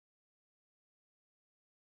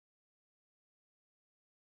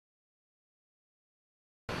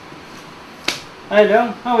Hi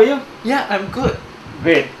Leong, how are you? Yeah, I'm good.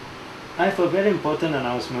 Great. I have a very important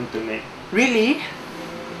announcement to make. Really?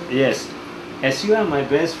 Yes, as you are my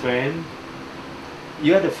best friend,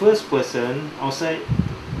 you are the first person outside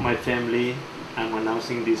my family I'm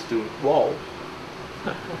announcing this to. Wow.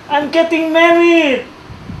 I'm getting married!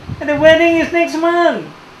 And the wedding is next month!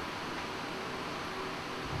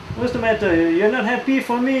 What's the matter? You're not happy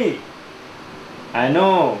for me? I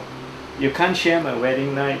know, you can't share my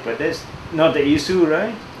wedding night, but that's not the issue,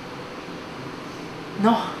 right?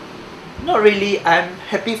 No, not really. I'm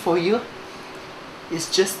happy for you. It's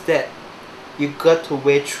just that you got to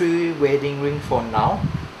wear 3 wedding ring for now.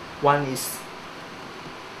 One is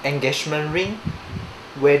engagement ring,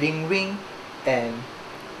 wedding ring, and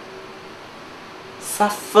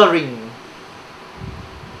suffering.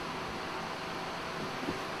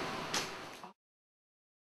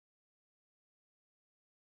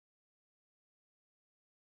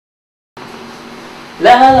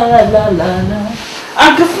 La la la la la la.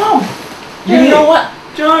 Uncle Fong, you Hey, know what?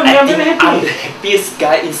 John, I you're think very I'm happy. the happiest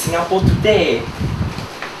guy in Singapore today.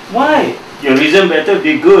 Why? Your reason better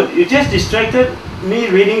be good. You just distracted me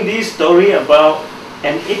reading this story about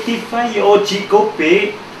an 85-year-old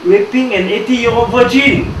Chikope raping an 80-year-old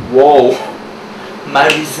virgin. Whoa, my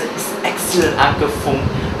reason is excellent, Uncle Fong.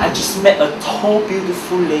 I just met a tall,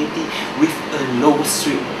 beautiful lady with a low,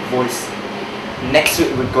 sweet voice. Next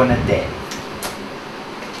week we're gonna date.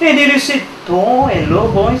 Hey, did you say tall and low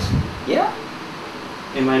voice? Yeah?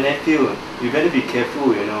 Hey, my nephew, you better be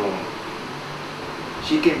careful, you know.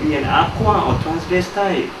 She can be an aqua or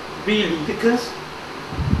transvestite. Really? Because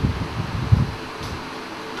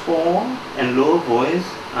tall and low voice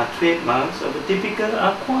are trademarks of a typical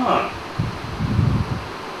aqua.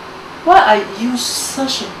 Why are you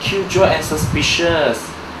such a killjoy and suspicious?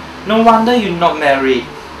 No wonder you're not married.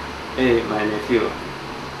 Hey, my nephew,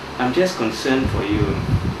 I'm just concerned for you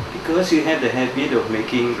because you have the habit of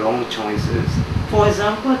making wrong choices. For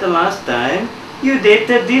example, the last time you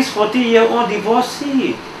dated this 40-year-old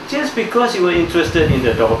divorcee just because you were interested in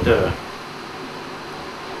the daughter.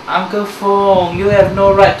 Uncle Fong, you have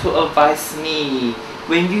no right to advise me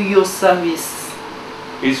when you yourself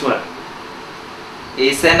Is what?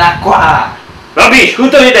 is an aqua. Rubbish!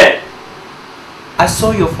 Who told you that? I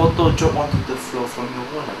saw your photo drop onto the floor from your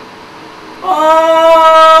wallet.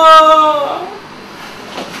 Oh!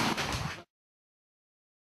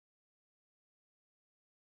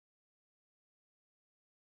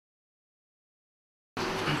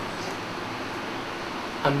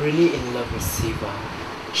 I'm really in love with Siva.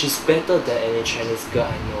 She's better than any Chinese girl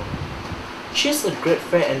I know. She's a great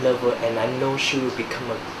friend and lover, and I know she will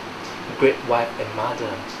become a great wife and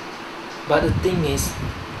mother. But the thing is,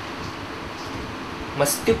 my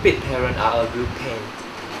stupid parents are a real pain.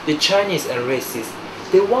 The Chinese and racist.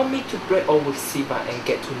 They want me to break off with Siva and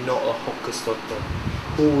get to know a hawker's daughter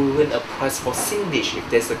who will win a prize for Singlish if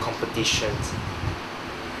there's a competition.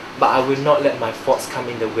 But I will not let my thoughts come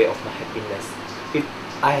in the way of my happiness. If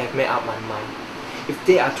I have made up my mind, if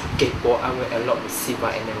they are too capable, I will elope with Siva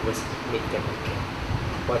and never meet them again.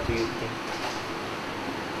 What do you think?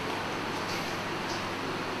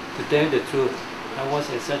 To tell you the truth, I was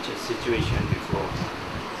in such a situation before.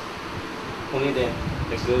 Only that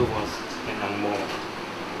the girl was an angmo.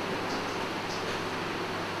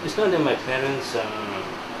 It's not that my parents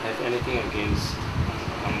have anything against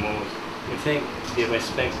angmos. In fact, they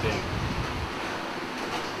respect them.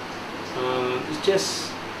 It's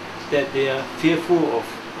just that they are fearful of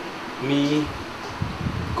me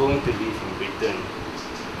going to live in Britain.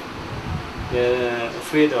 They're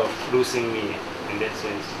afraid of losing me in that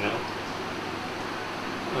sense, you know.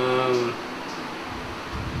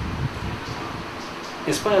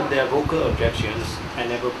 In spite of their vocal objections, I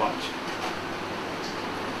never budged.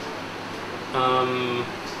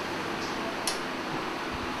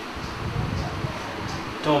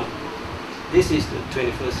 Tom, this is the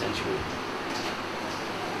 21st century.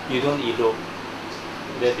 You don't elope.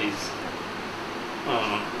 That is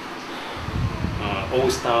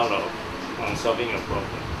old style of solving a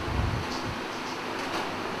problem.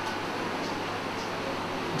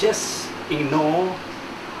 Just ignore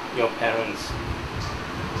your parents.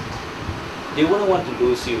 They wouldn't want to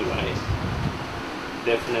lose you, right?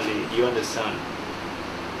 Definitely, you are the son.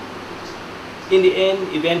 In the end,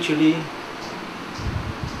 eventually,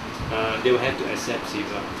 they will have to accept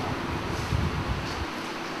Siva.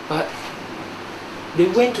 But they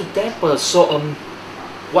went to temple, so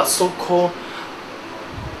what so-called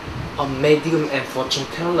a medium and fortune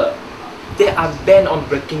teller. They are bent on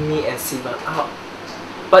breaking me and Siva up.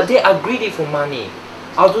 But they are greedy for money.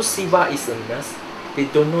 Although Siva is a nurse, they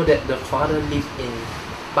don't know that the father lived in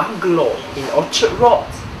bungalow in Orchard Road,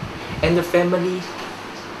 and the family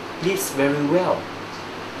lives very well.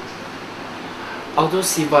 Although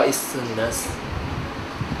Siva is a nurse,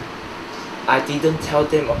 I didn't tell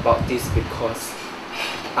them about this because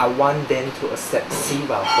I want them to accept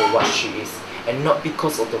Siva for what she is and not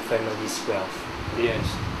because of the family's wealth. Yes,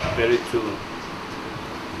 very true.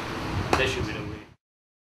 That should be the way.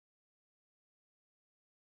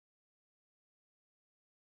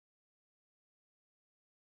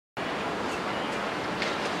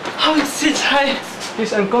 How is it, Chai?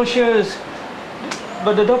 He's unconscious,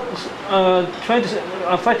 but the doctors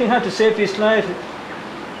are fighting hard to save his life.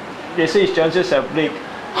 They say his chances are bleak.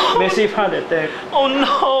 Massive heart attack. Oh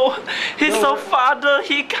no! He's a father,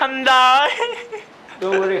 he can die!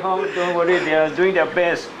 Don't worry, Hong. Don't worry. They are doing their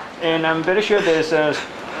best, and I'm very sure there's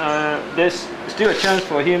still a chance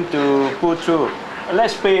for him to pull through.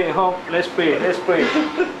 Let's pray, Hong. Let's pray. Let's pray.